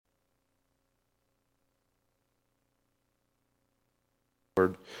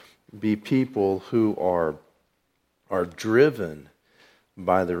Lord, be people who are driven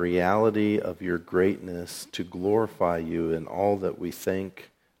by the reality of your greatness to glorify you in all that we think,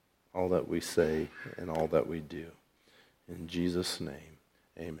 all that we say, and all that we do. In Jesus' name,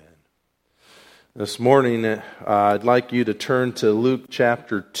 amen. This morning, I'd like you to turn to Luke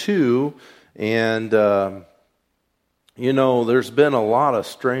chapter 2, and there's been a lot of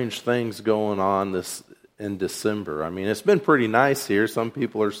strange things going on this in December. I mean, it's been pretty nice here. Some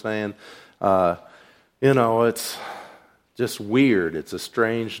people are saying, it's just weird. It's a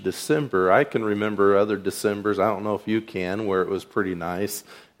strange December. I can remember other Decembers, I don't know if you can, where it was pretty nice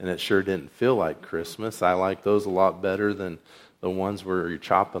and it sure didn't feel like Christmas. I like those a lot better than the ones where you're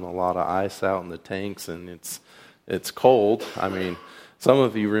chopping a lot of ice out in the tanks and it's cold. I mean, some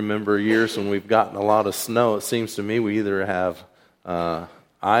of you remember years when we've gotten a lot of snow. It seems to me we either have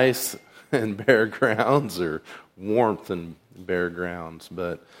ice and bare grounds or warmth and bare grounds.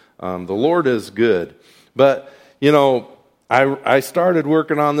 But the Lord is good. But, I started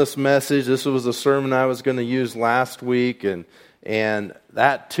working on this message. This was a sermon I was going to use last week. And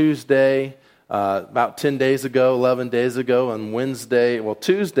that Tuesday, about 10 days ago, 11 days ago, on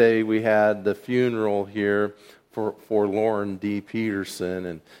Tuesday, we had the funeral here for Lauren D.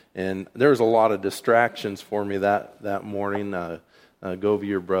 Peterson. And there was a lot of distractions for me that morning.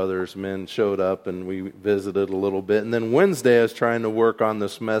 Govier Brothers men showed up and we visited a little bit. And then Wednesday I was trying to work on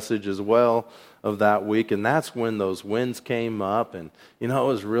this message as well of that week. And that's when those winds came up and, it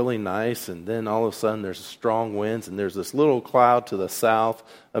was really nice. And then all of a sudden there's strong winds and there's this little cloud to the south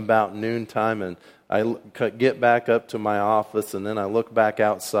about noontime. And I get back up to my office and then I look back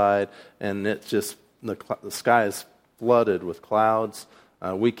outside and it's just, the sky is flooded with clouds.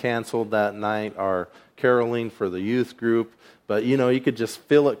 We canceled that night our caroling for the youth group. But, you could just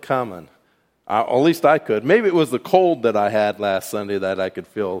feel it coming. At least I could. Maybe it was the cold that I had last Sunday that I could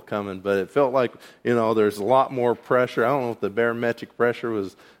feel coming. But it felt like, there's a lot more pressure. I don't know if the barometric pressure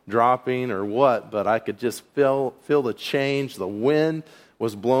was dropping or what. But I could just feel the change. The wind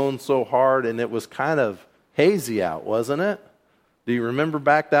was blowing so hard. And it was kind of hazy out, wasn't it? Do you remember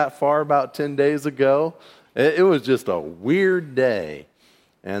back that far, about 10 days ago? It was just a weird day.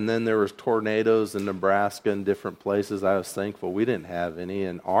 And then there was tornadoes in Nebraska and different places. I was thankful we didn't have any.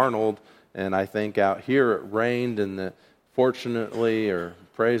 In Arnold, and I think out here it rained. And fortunately, or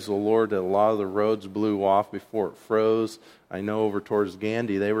praise the Lord, that a lot of the roads blew off before it froze. I know over towards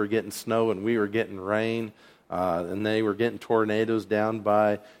Gandy, they were getting snow and we were getting rain. And they were getting tornadoes down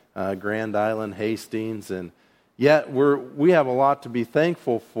by Grand Island, Hastings. And yet we have a lot to be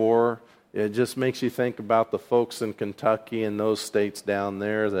thankful for. It just makes you think about the folks in Kentucky and those states down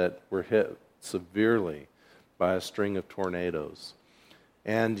there that were hit severely by a string of tornadoes.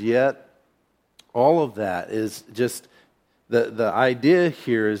 And yet, all of that is just, the idea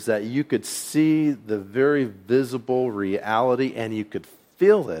here is that you could see the very visible reality and you could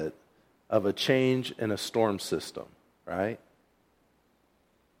feel it of a change in a storm system, right?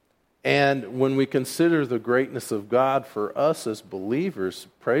 And when we consider the greatness of God for us as believers,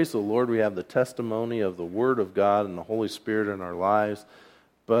 praise the Lord, we have the testimony of the Word of God and the Holy Spirit in our lives.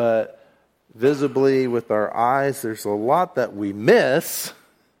 But visibly with our eyes, there's a lot that we miss.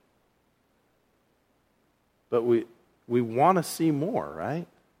 But we want to see more, right?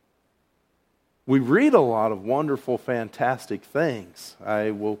 We read a lot of wonderful, fantastic things.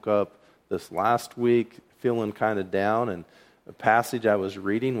 I woke up this last week feeling kind of down, and the passage I was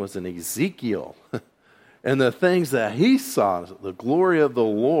reading was in Ezekiel. And the things that he saw, the glory of the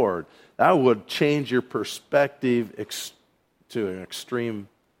Lord, that would change your perspective to an extreme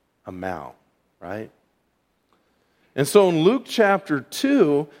amount, right? And so in Luke chapter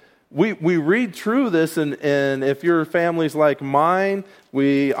 2, we read through this, and if your family's like mine,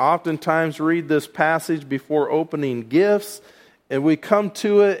 we oftentimes read this passage before opening gifts, and we come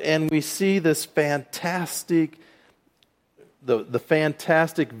to it and we see this fantastic the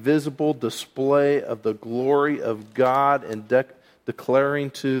fantastic visible display of the glory of God and declaring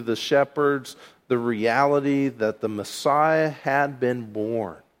to the shepherds the reality that the Messiah had been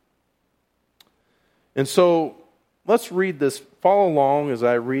born. And so let's read this. Follow along as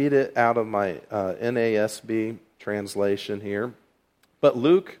I read it out of my NASB translation here. But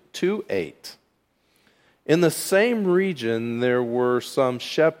Luke 2:8. In the same region, there were some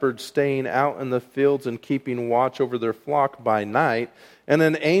shepherds staying out in the fields and keeping watch over their flock by night. And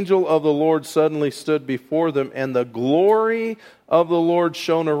an angel of the Lord suddenly stood before them, and the glory of the Lord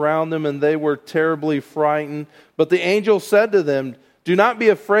shone around them, and they were terribly frightened. But the angel said to them, "Do not be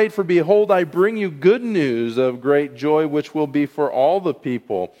afraid, for behold, I bring you good news of great joy, which will be for all the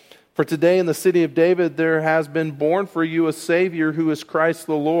people. For today in the city of David there has been born for you a Savior who is Christ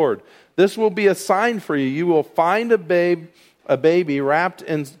the Lord. This will be a sign for you. You will find a baby wrapped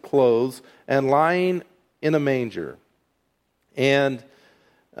in clothes and lying in a manger, and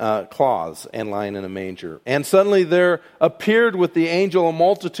cloths, and lying in a manger. And suddenly there appeared with the angel a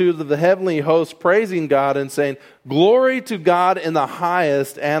multitude of the heavenly host, praising God and saying, Glory to God in the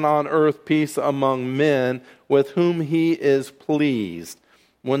highest, and on earth peace among men with whom he is pleased.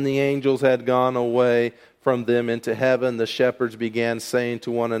 When the angels had gone away from them into heaven, the shepherds began saying to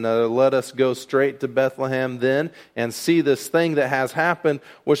one another, Let us go straight to Bethlehem then, and see this thing that has happened,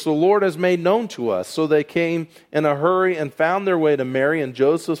 which the Lord has made known to us. So they came in a hurry and found their way to Mary and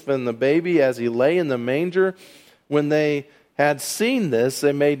Joseph and the baby as he lay in the manger. When they had seen this,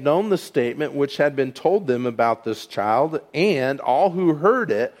 they made known the statement which had been told them about this child, and all who heard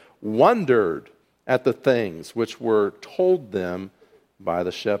it wondered at the things which were told them by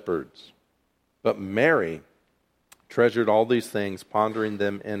the shepherds. But Mary treasured all these things, pondering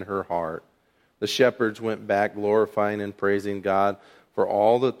them in her heart. The shepherds went back, glorifying and praising God for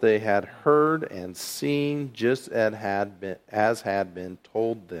all that they had heard and seen, just as had been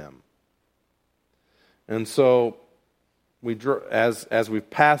told them. And so, as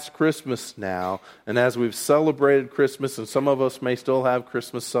we've passed Christmas now, and as we've celebrated Christmas, and some of us may still have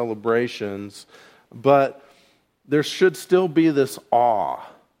Christmas celebrations, but there should still be this awe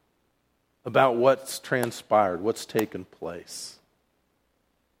about what's transpired, what's taken place.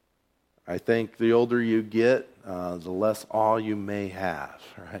 I think the older you get, the less awe you may have,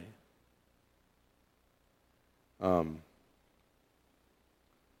 right?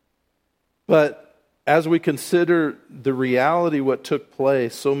 But as we consider the reality what took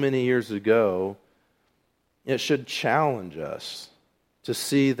place so many years ago, it should challenge us to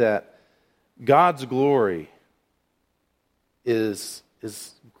see that God's glory is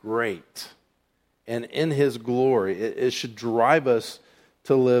great. And in His glory, it should drive us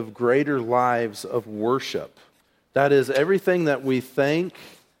to live greater lives of worship. That is, everything that we think,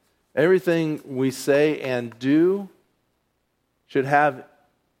 everything we say and do should have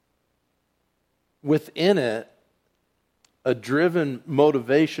within it a driven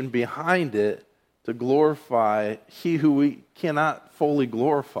motivation behind it to glorify He who we cannot fully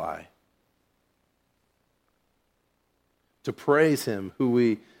glorify. To praise Him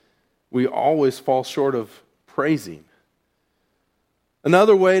who we always fall short of praising.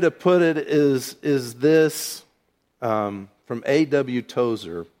 Another way to put it is this from A.W.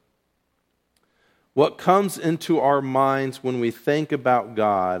 Tozer. What comes into our minds when we think about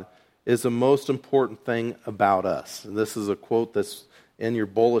God is the most important thing about us. And this is a quote that's in your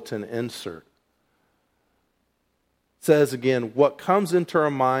bulletin insert. It says again, what comes into our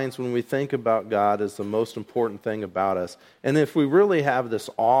minds when we think about God is the most important thing about us. And if we really have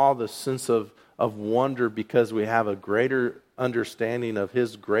this awe, this sense of wonder because we have a greater understanding of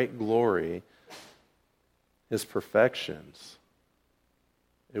His great glory, His perfections,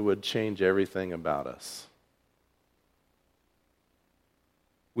 it would change everything about us.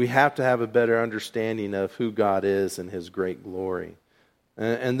 We have to have a better understanding of who God is and His great glory.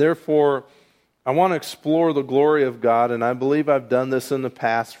 And therefore, I want to explore the glory of God, and I believe I've done this in the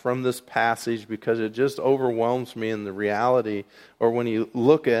past from this passage because it just overwhelms me in the reality, or when you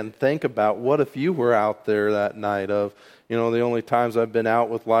look and think about what if you were out there that night of, the only times I've been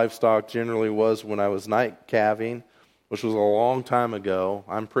out with livestock generally was when I was night calving, which was a long time ago.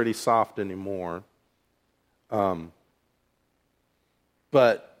 I'm pretty soft anymore.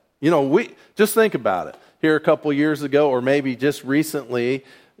 But, we just think about it. Here a couple years ago, or maybe just recently,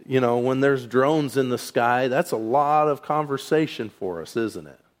 when there's drones in the sky, that's a lot of conversation for us, isn't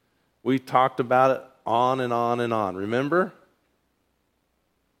it? We talked about it on and on and on. Remember?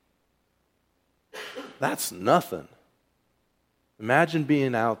 That's nothing. Imagine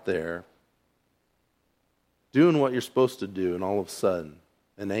being out there, doing what you're supposed to do, and all of a sudden,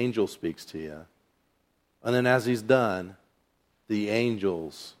 an angel speaks to you. And then as he's done, the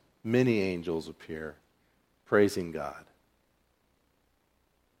angels, many angels appear, praising God.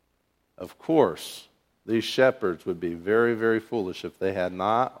 Of course, these shepherds would be very, very foolish if they had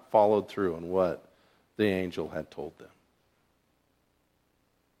not followed through on what the angel had told them.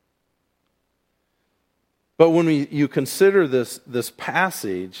 But when you consider this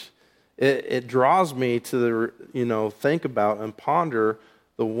passage, it draws me to think about and ponder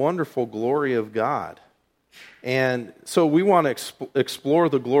the wonderful glory of God. And so we want to explore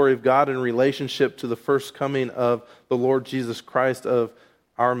the glory of God in relationship to the first coming of the Lord Jesus Christ, of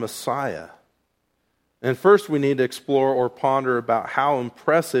our Messiah. And first we need to explore or ponder about how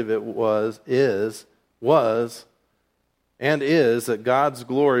impressive it was, and is that God's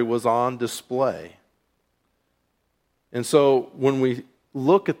glory was on display. And so when we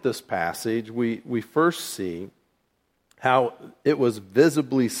look at this passage, we first see how it was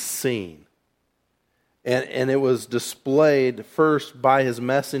visibly seen. And it was displayed first by his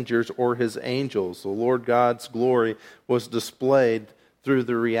messengers or his angels. The Lord God's glory was displayed through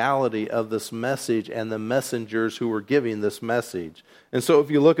the reality of this message and the messengers who were giving this message. And so if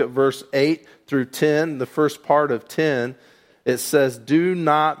you look at verse 8 through 10, the first part of 10, it says, "Do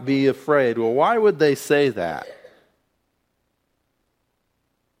not be afraid." Well, why would they say that?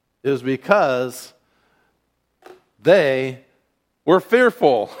 It was because they were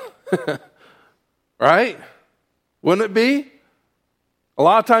fearful. Right? Wouldn't it be? A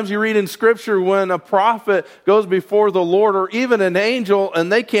lot of times you read in Scripture when a prophet goes before the Lord or even an angel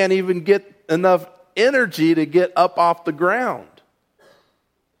and they can't even get enough energy to get up off the ground.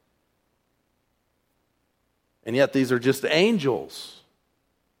 And yet these are just angels.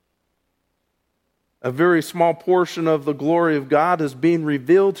 A very small portion of the glory of God is being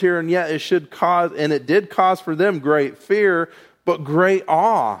revealed here, and yet it should cause, and it did cause for them great fear, but great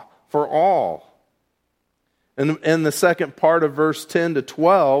awe for all. And in the second part of verse 10 to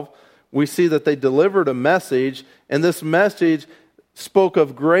 12, we see that they delivered a message, and this message spoke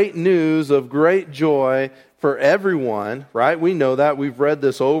of great news, of great joy for everyone, right? We know that. We've read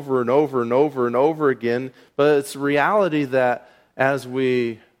this over and over and over and over again, but it's reality that as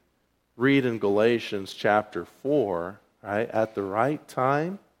we read in Galatians chapter 4, right, at the right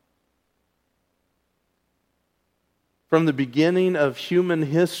time, from the beginning of human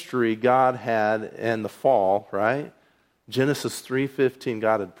history, God had, and the fall, right? Genesis 3:15,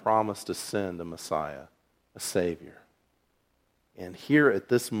 God had promised to send a Messiah, a Savior. And here at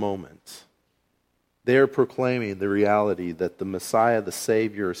this moment, they're proclaiming the reality that the Messiah, the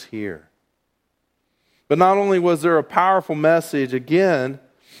Savior, is here. But not only was there a powerful message, again,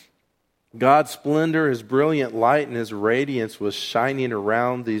 God's splendor, His brilliant light, and His radiance was shining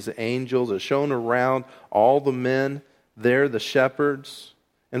around these angels. It shone around all the men there, the shepherds.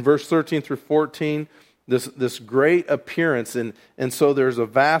 In verse 13 through 14, this great appearance. And so there's a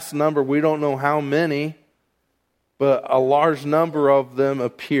vast number, we don't know how many, but a large number of them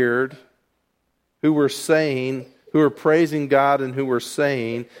appeared who were praising God and who were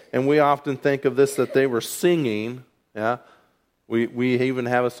saying, and we often think of this, that they were singing, yeah. We even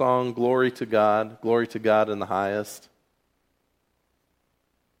have a song, glory to God in the highest.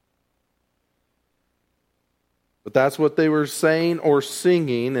 But that's what they were saying or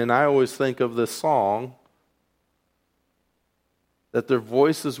singing, and I always think of this song, that their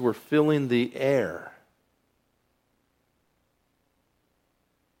voices were filling the air.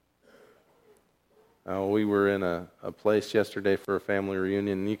 We were in a place yesterday for a family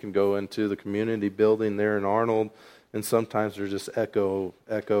reunion, and you can go into the community building there in Arnold, and sometimes there's just echo,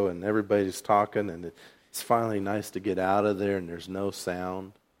 and everybody's talking, and it's finally nice to get out of there, and there's no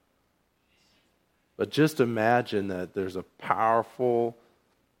sound. But just imagine that there's a powerful,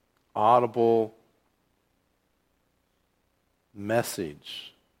 audible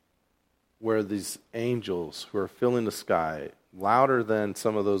message where these angels who are filling the sky, louder than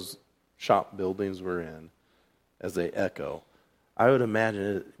some of those shop buildings we're in, as they echo. I would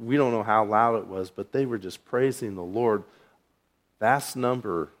imagine it, we don't know how loud it was, but they were just praising the Lord. Vast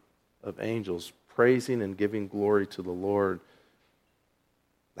number of angels praising and giving glory to the Lord.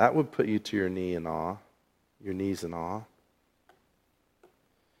 That would put you to your knees in awe.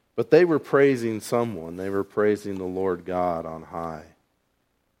 But they were praising someone. They were praising the Lord God on high.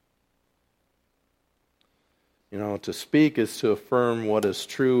 You know, to speak is to affirm what is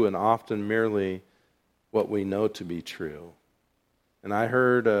true and often merely what we know to be true. And I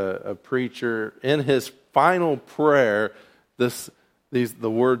heard a preacher in his final prayer, the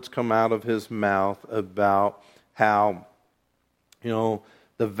words come out of his mouth about how,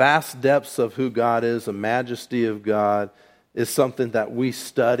 the vast depths of who God is, the majesty of God, is something that we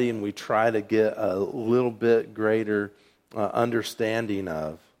study and we try to get a little bit greater understanding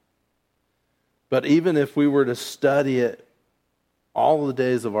of. But even if we were to study it all the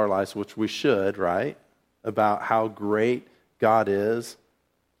days of our lives, which we should, right, about how great God is,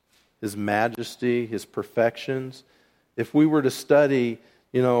 His majesty, His perfections, if we were to study,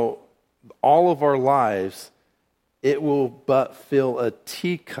 all of our lives, it will but fill a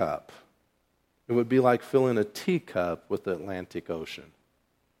teacup. It would be like filling a teacup with the Atlantic Ocean.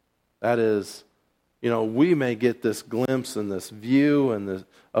 That is, we may get this glimpse and this view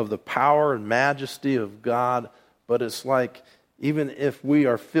of the power and majesty of God, but it's like even if we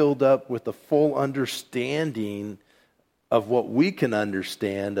are filled up with the full understanding of what we can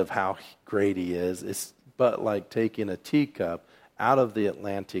understand of how great He is, but like taking a teacup out of the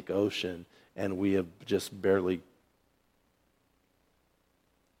Atlantic Ocean, and we have just barely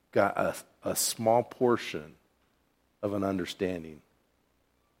got a small portion of an understanding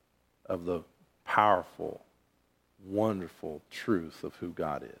of the powerful, wonderful truth of who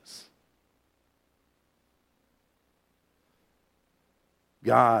God is.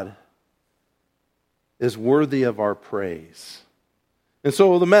 God is worthy of our praise. And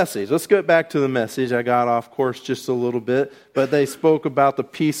so the message, let's get back to the message. I got off course just a little bit, but they spoke about the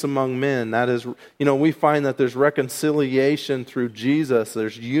peace among men. That is, we find that there's reconciliation through Jesus.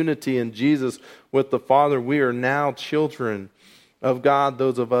 There's unity in Jesus with the Father. We are now children of God,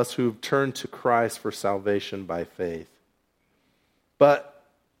 those of us who've turned to Christ for salvation by faith. But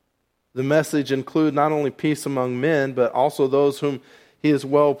the message includes not only peace among men, but also those whom He is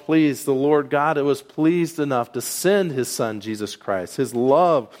well pleased. The Lord God was pleased enough to send His Son, Jesus Christ. His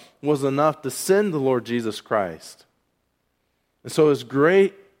love was enough to send the Lord Jesus Christ. And so His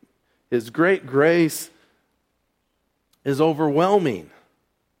great grace is overwhelming.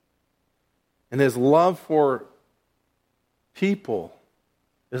 And His love for people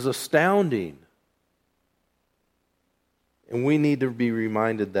is astounding. And we need to be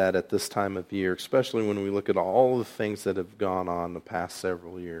reminded that at this time of year, especially when we look at all the things that have gone on the past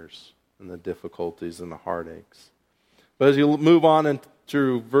several years and the difficulties and the heartaches. But as you move on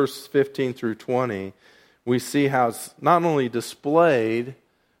through verse 15 through 20, we see how it's not only displayed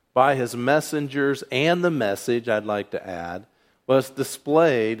by His messengers and the message, I'd like to add, but it's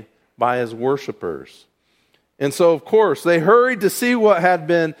displayed by His worshipers. And so, of course, they hurried to see what had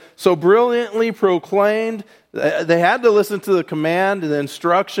been so brilliantly proclaimed. They had to listen to the command and the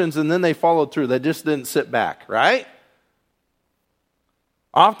instructions, and then they followed through. They just didn't sit back, right?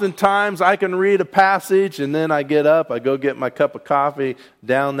 Oftentimes, I can read a passage, and then I get up, I go get my cup of coffee,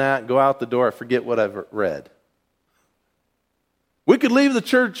 down that, go out the door, I forget what I've read. We could leave the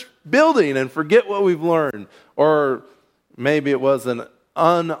church building and forget what we've learned. Or maybe it was an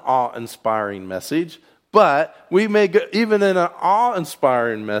unawe-inspiring message. But we may go, even in an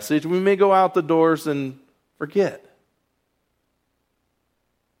awe-inspiring message, we may go out the doors and forget.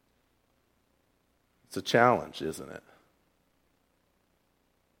 It's a challenge, isn't it?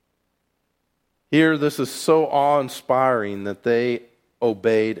 Here, this is so awe-inspiring that they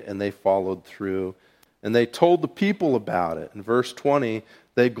obeyed and they followed through. And they told the people about it. In verse 20,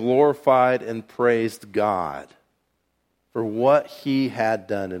 they glorified and praised God for what He had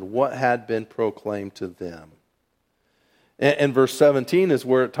done and what had been proclaimed to them. And verse 17 is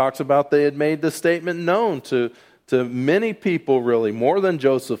where it talks about they had made the statement known to many people, really, more than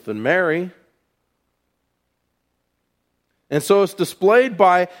Joseph and Mary. And so it's displayed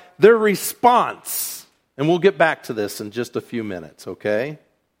by their response. And we'll get back to this in just a few minutes, okay?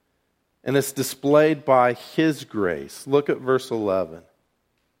 And it's displayed by His grace. Look at verse 11.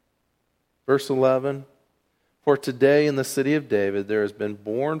 Verse 11. For today in the city of David there has been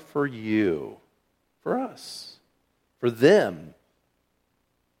born for you, for us, for them,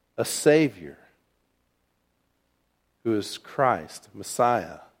 a Savior, who is Christ,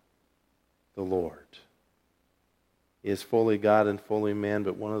 Messiah, the Lord. He is fully God and fully man,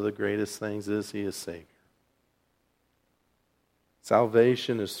 but one of the greatest things is He is Savior.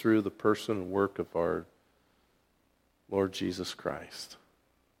 Salvation is through the person and work of our Lord Jesus Christ.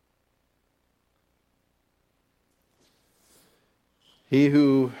 He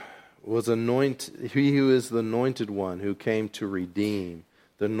who is the anointed one who came to redeem,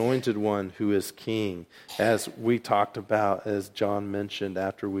 the anointed one who is king, as we talked about, as John mentioned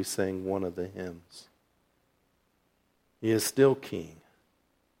after we sang one of the hymns. He is still king.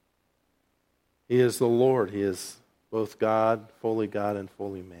 He is the Lord. He is both God and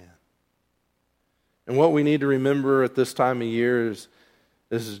fully man. And what we need to remember at this time of year is,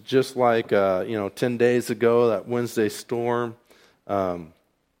 this is just like 10 days ago, that Wednesday storm.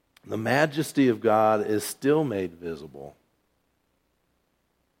 The majesty of God is still made visible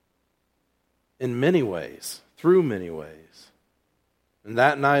in many ways, through many ways. And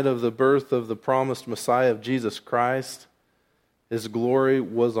that night of the birth of the promised Messiah of Jesus Christ, His glory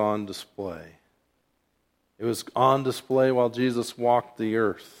was on display. It was on display while Jesus walked the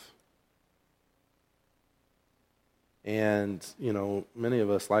earth. And, many of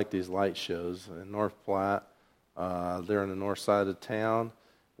us like these light shows in North Platte. They're on the north side of town.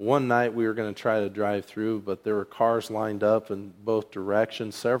 One night we were going to try to drive through, but there were cars lined up in both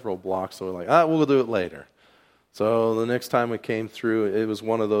directions, several blocks, so we're like, we'll do it later. So the next time we came through, it was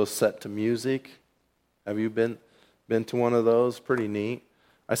one of those set to music. Have you been to one of those? Pretty neat.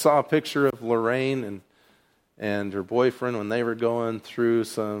 I saw a picture of Lorraine and her boyfriend when they were going through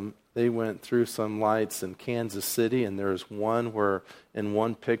some they went through some lights in Kansas City, and there's one where in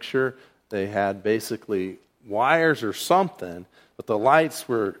one picture they had basically wires or something, but the lights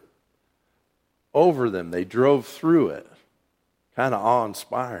were over them. They drove through it. Kind of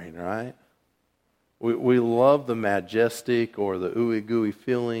awe-inspiring, right? We love the majestic or the ooey-gooey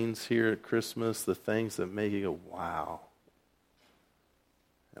feelings here at Christmas, the things that make you go, wow.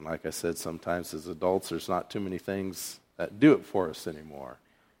 And like I said, sometimes as adults, there's not too many things that do it for us anymore.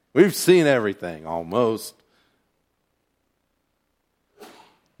 We've seen everything, almost.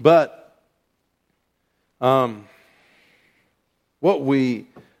 But what we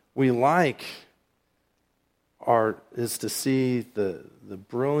like is to see the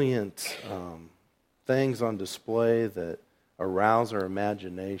brilliant things on display that arouse our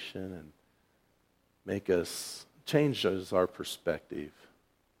imagination and make us change our perspective.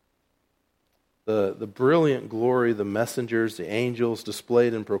 The brilliant glory, the messengers, the angels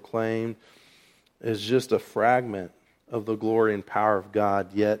displayed and proclaimed is just a fragment of the glory and power of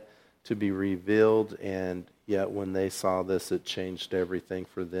God yet to be revealed, and yet when they saw this, it changed everything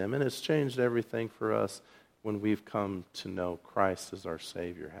for them, and it's changed everything for us when we've come to know Christ as our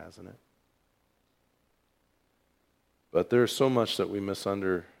Savior, hasn't it? But there's so much that we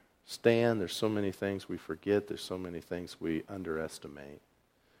misunderstand. There's so many things we forget. There's so many things we underestimate.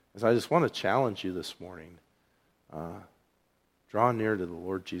 So I just want to challenge you this morning. Draw near to the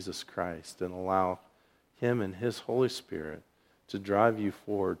Lord Jesus Christ and allow Him and His Holy Spirit to drive you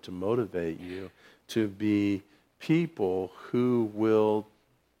forward, to motivate you to be people who will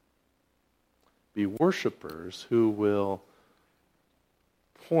be worshipers, who will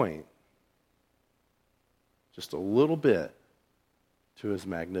point just a little bit to His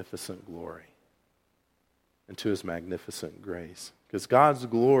magnificent glory and to His magnificent grace. Because God's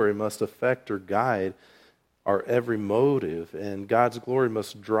glory must affect or guide our every motive, and God's glory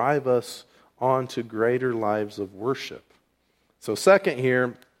must drive us on to greater lives of worship. So second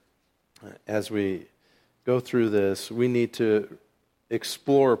here, as we go through this, we need to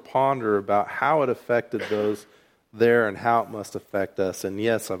explore, ponder about how it affected those there and how it must affect us. And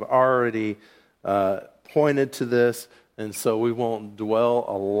yes, I've already pointed to this, and so we won't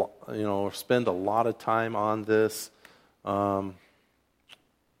dwell or spend a lot of time on this.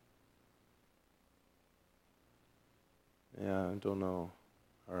 I don't know.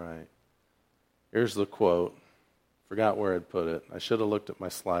 All right. Here's the quote. Forgot where I'd put it. I should have looked at my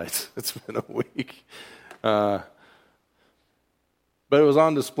slides. It's been a week. But it was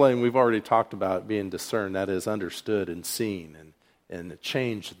on display, and we've already talked about it being discerned. That is, understood and seen and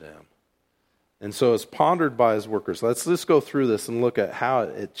changed them. And so it's pondered by His workers. Let's just go through this and look at how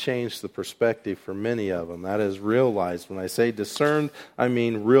it changed the perspective for many of them. That is realized. When I say discerned, I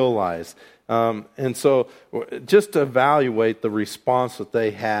mean realized. And so just to evaluate the response that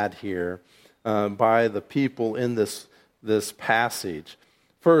they had here by the people in this passage.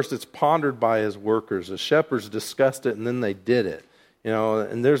 First, it's pondered by His workers. The shepherds discussed it and then they did it.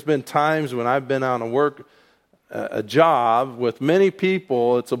 And there's been times when I've been on a job with many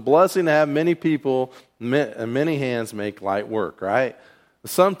people. It's a blessing to have many people, many hands make light work, right?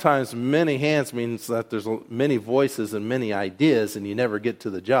 Sometimes many hands means that there's many voices and many ideas and you never get to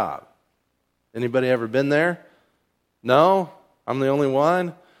the job. Anybody ever been there? No? I'm the only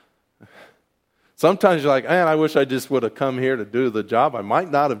one? Sometimes you're like, man, I wish I just would have come here to do the job. I might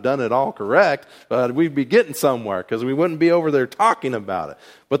not have done it all correct, but we'd be getting somewhere because we wouldn't be over there talking about it.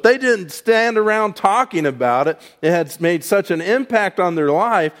 But they didn't stand around talking about it. It had made such an impact on their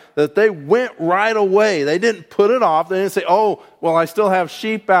life that they went right away. They didn't put it off. They didn't say, oh, well, I still have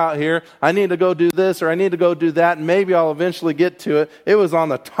sheep out here. I need to go do this or I need to go do that, and maybe I'll eventually get to it. It was on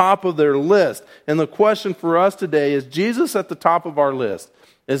the top of their list. And the question for us today is Jesus at the top of our list?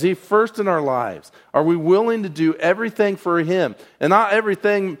 Is He first in our lives? Are we willing to do everything for Him? And not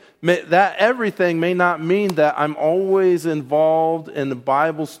everything may not mean that I'm always involved in the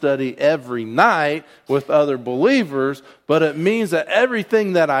Bible study every night with other believers, but it means that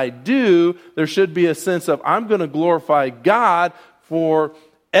everything that I do, there should be a sense of I'm going to glorify God for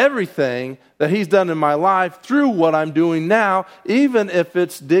everything that He's done in my life through what I'm doing now, even if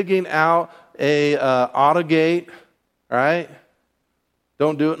it's digging out a autogate, right?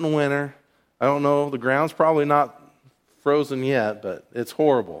 Don't do it in the winter. I don't know. The ground's probably not frozen yet, but it's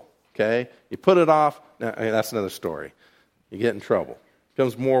horrible, okay? You put it off. That's another story. You get in trouble. It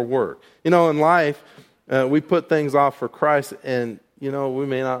becomes more work. In life, we put things off for Christ, and, we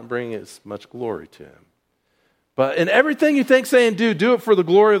may not bring as much glory to Him. But in everything you think, say, and do it for the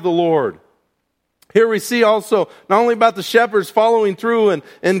glory of the Lord. Here we see also not only about the shepherds following through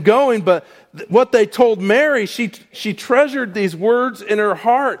and going, but what they told Mary. She treasured these words in her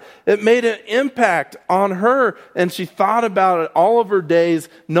heart. It made an impact on her, and she thought about it all of her days,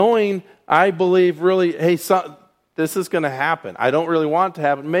 knowing, I believe, really, hey, this is going to happen. I don't really want it to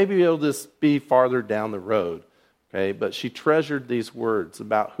happen. Maybe it'll just be farther down the road. Okay, but she treasured these words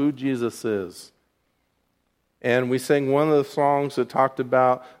about who Jesus is. And we sang one of the songs that talked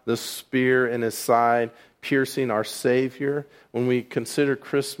about the spear in his side piercing our Savior. When we consider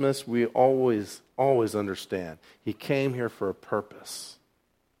Christmas, we always understand he came here for a purpose,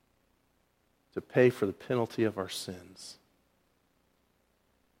 to pay for the penalty of our sins.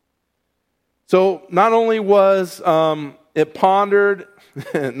 So not only was it pondered,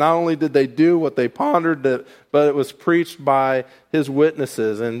 not only did they do what they pondered, but it was preached by his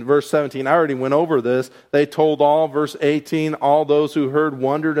witnesses. In verse 17, I already went over this. They told all. Verse 18, all those who heard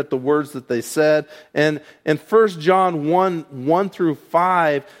wondered at the words that they said. And in 1 John 1 through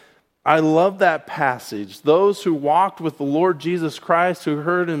 5, I love that passage. Those who walked with the Lord Jesus Christ, who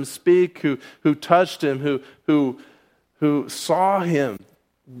heard him speak, who touched him, who saw him,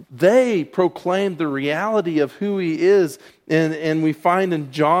 they proclaimed the reality of who he is. And we find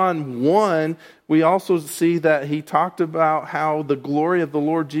in John 1, we also see that he talked about how the glory of the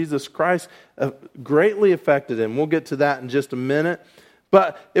Lord Jesus Christ greatly affected him. We'll get to that in just a minute.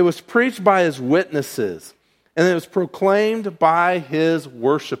 But it was preached by his witnesses, and it was proclaimed by his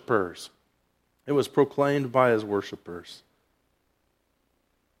worshipers. It was proclaimed by his worshipers.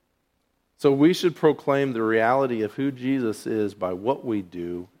 So we should proclaim the reality of who Jesus is by what we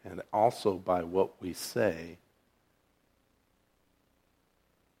do and also by what we say.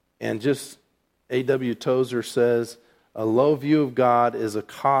 And just A.W. Tozer says, a low view of God is a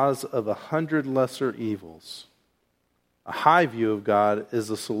cause of 100 lesser evils. A high view of God is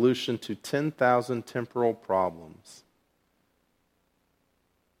a solution to 10,000 temporal problems.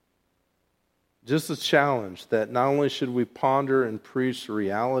 Just a challenge that not only should we ponder and preach the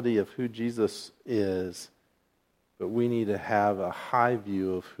reality of who Jesus is, but we need to have a high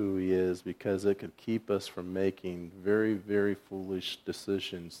view of who he is, because it could keep us from making very, very foolish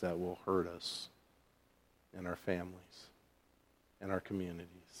decisions that will hurt us and our families and our communities.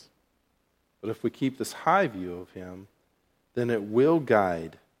 But if we keep this high view of him, then it will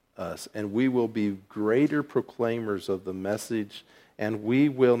guide us, and we will be greater proclaimers of the message. And we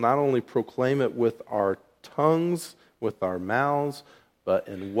will not only proclaim it with our tongues, with our mouths, but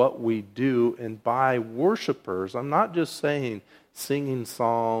in what we do. And by worshipers, I'm not just saying singing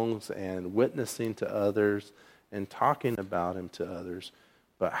songs and witnessing to others and talking about him to others,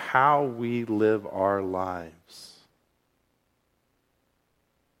 but how we live our lives.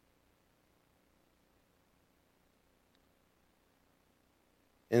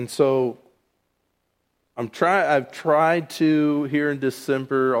 And so I've tried to, here in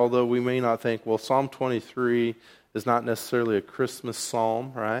December, although we may not think, well, Psalm 23 is not necessarily a Christmas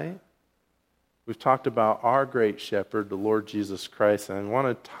psalm, right? We've talked about our great shepherd, the Lord Jesus Christ, and I want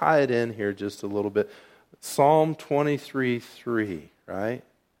to tie it in here just a little bit. Psalm 23:3, right?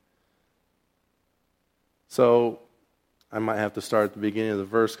 So I might have to start at the beginning of the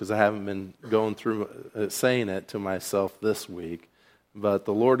verse because I haven't been going through saying it to myself this week. But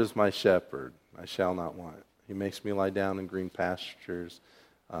the Lord is my shepherd, I shall not want. He makes me lie down in green pastures.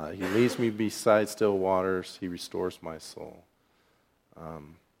 He leads me beside still waters. He restores my soul.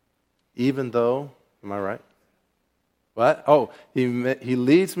 Even though, am I right? What? Oh, he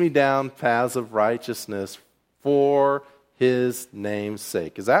leads me down paths of righteousness for his name's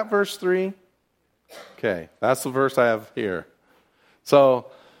sake. Is that verse 3? Okay, that's the verse I have here. So,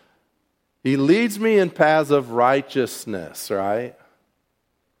 he leads me in paths of righteousness, right?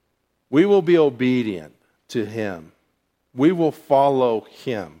 We will be obedient to him. We will follow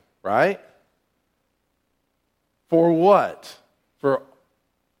him, right? For what? For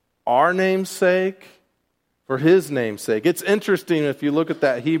our name's sake? For his name's sake. It's interesting if you look at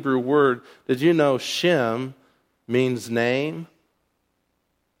that Hebrew word. Did you know Shem means name?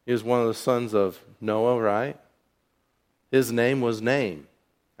 He was one of the sons of Noah, right? His name was name.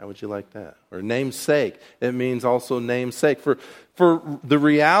 How would you like that? Or namesake. It means also namesake. For the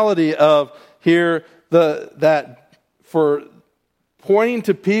reality of here, for pointing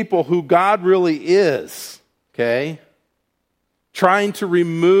to people who God really is, okay? Trying to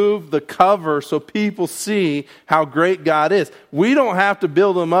remove the cover so people see how great God is. We don't have to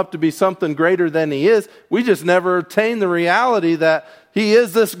build him up to be something greater than he is. We just never attain the reality that he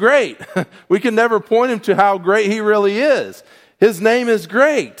is this great. We can never point him to how great he really is. His name is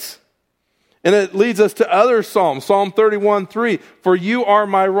great. And it leads us to other Psalms. Psalm 31:3. For you are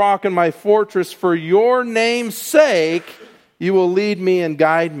my rock and my fortress. For your name's sake, you will lead me and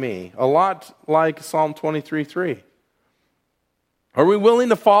guide me. A lot like Psalm 23:3. Are we willing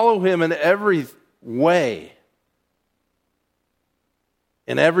to follow him in every way?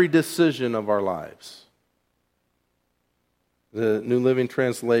 In every decision of our lives? The New Living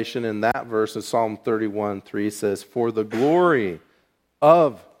Translation in that verse in Psalm 31:3 says, for the glory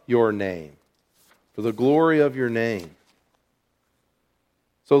of your name. For the glory of your name.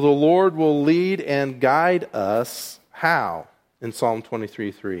 So the Lord will lead and guide us. How? In Psalm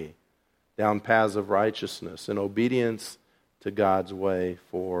 23:3. Down paths of righteousness in obedience to God's way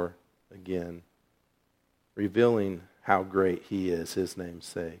for, again, revealing how great he is, his name's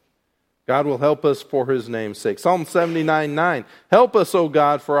sake. God will help us for his name's sake. Psalm 79:9. Help us, O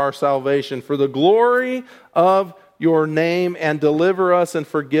God, for our salvation, for the glory of your name, and deliver us and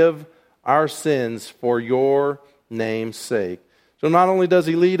forgive our sins for your name's sake. So not only does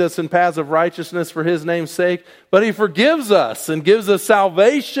he lead us in paths of righteousness for his name's sake, but he forgives us and gives us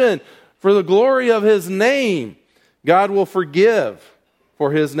salvation for the glory of his name. God will forgive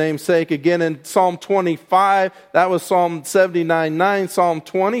for his name's sake. Again in Psalm 25, that was Psalm 79:9, Psalm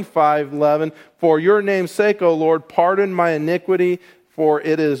 25:11. For your name's sake, O Lord, pardon my iniquity, for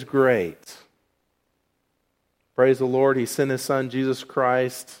it is great. Praise the Lord, he sent his son Jesus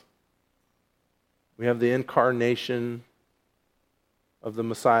Christ. We have the incarnation of the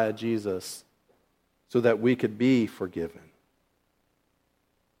Messiah Jesus so that we could be forgiven.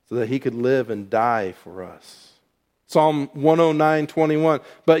 So that he could live and die for us. Psalm 109:21.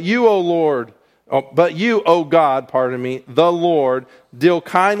 But you, O God, the Lord, deal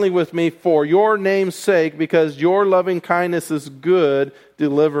kindly with me for your name's sake, because your loving kindness is good,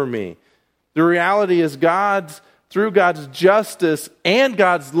 deliver me. The reality is through God's justice and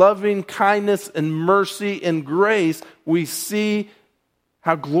God's loving kindness and mercy and grace, we see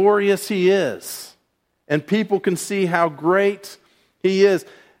how glorious he is. And people can see how great he is.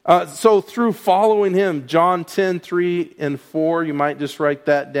 So through following him, John 10:3 and 4, you might just write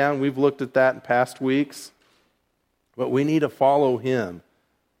that down. We've looked at that in past weeks. But we need to follow him,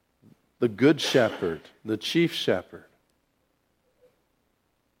 the good shepherd, the chief shepherd,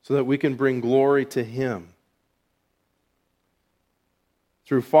 so that we can bring glory to him.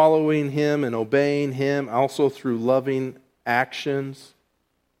 Through following him and obeying him, also through loving actions.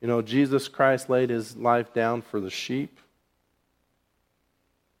 You know, Jesus Christ laid his life down for the sheep.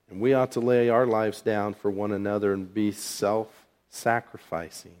 And we ought to lay our lives down for one another and be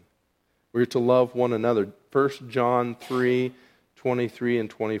self-sacrificing. We're to love one another. 1 John 3:23 and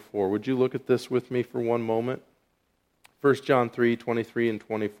 24. Would you look at this with me for one moment? 1 John 3:23 and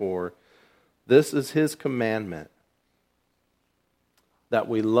 24. This is his commandment, that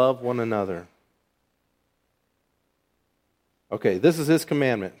we love one another. Okay, this is his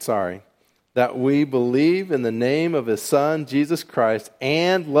commandment, that we believe in the name of his Son, Jesus Christ,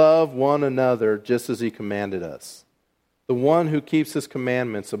 and love one another just as he commanded us. The one who keeps his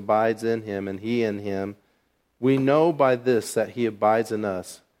commandments abides in him, and he in him. We know by this that he abides in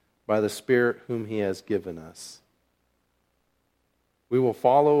us, by the Spirit whom he has given us. We will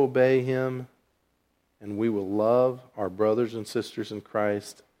follow, obey him, and we will love our brothers and sisters in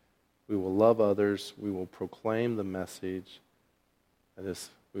Christ. We will love others. We will proclaim the message. That is,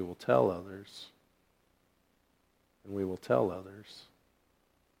 we will tell others. And we will tell others.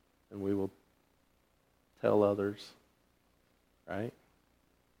 And we will tell others. Right?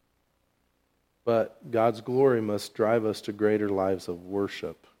 But God's glory must drive us to greater lives of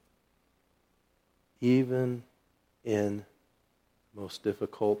worship, even in most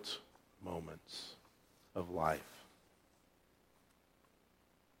difficult moments of life.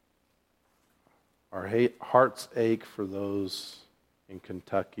 Our hearts ache for those in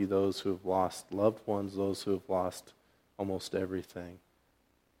Kentucky, those who have lost loved ones, those who have lost almost everything.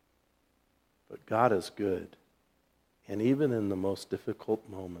 But God is good. And even in the most difficult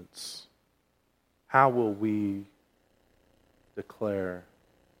moments, how will we declare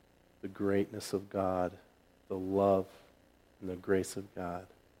the greatness of God, the love and the grace of God?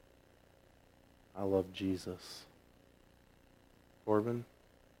 I love Jesus. Corbin,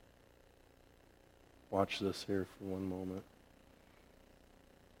 watch this here for one moment.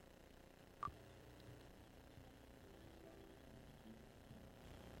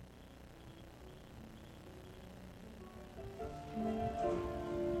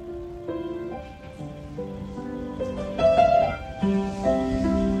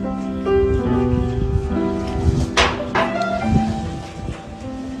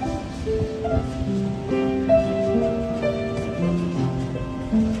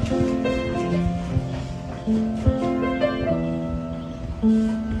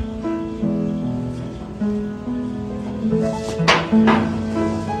 Let's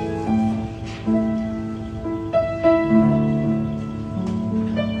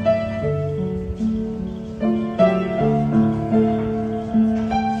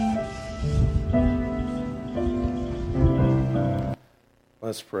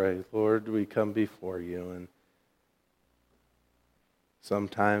pray. Lord, we come before you, and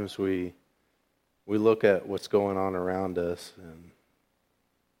sometimes we look at what's going on around us and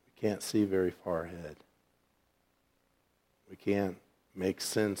we can't see very far ahead. We can't make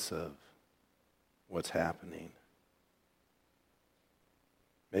sense of what's happening.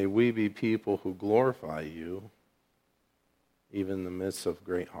 May we be people who glorify you even in the midst of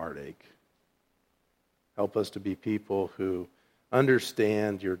great heartache. Help us to be people who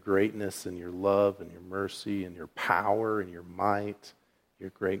understand your greatness and your love and your mercy and your power and your might, your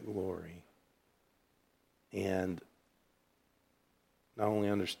great glory. And not only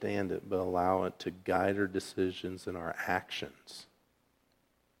understand it, but allow it to guide our decisions and our actions.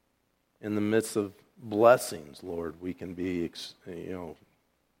 In the midst of blessings, Lord, we can be,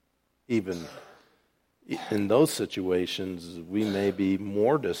 even in those situations, we may be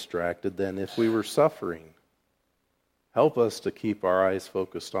more distracted than if we were suffering. Help us to keep our eyes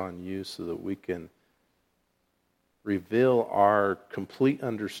focused on you so that we can reveal our complete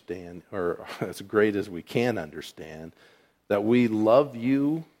understanding, or as great as we can understand, that we love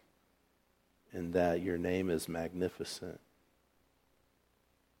you and that your name is magnificent.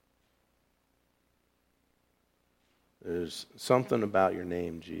 There's something about your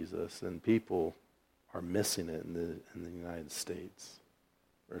name, Jesus, and people are missing it in the United States.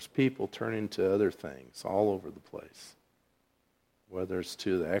 There's people turning to other things all over the place, whether it's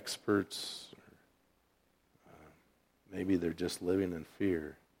to the experts, or maybe they're just living in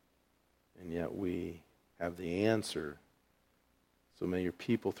fear, and yet we have the answer. So may your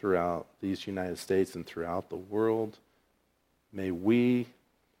people throughout these United States and throughout the world, may we,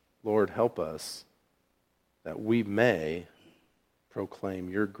 Lord, help us that we may proclaim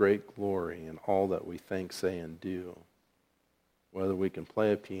your great glory in all that we think, say, and do. Whether we can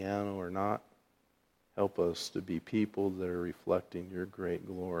play a piano or not, help us to be people that are reflecting your great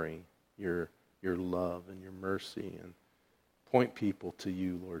glory, your love and your mercy, and point people to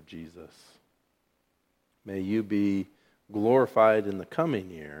you, Lord Jesus. May you be glorified in the coming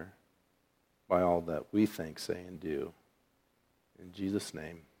year by all that we think, say, and do. In Jesus'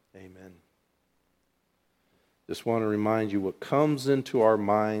 name, amen. Just want to remind you, what comes into our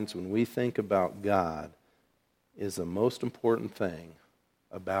minds when we think about God is the most important thing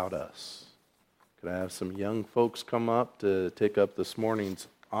about us. Could I have some young folks come up to take up this morning's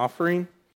offering?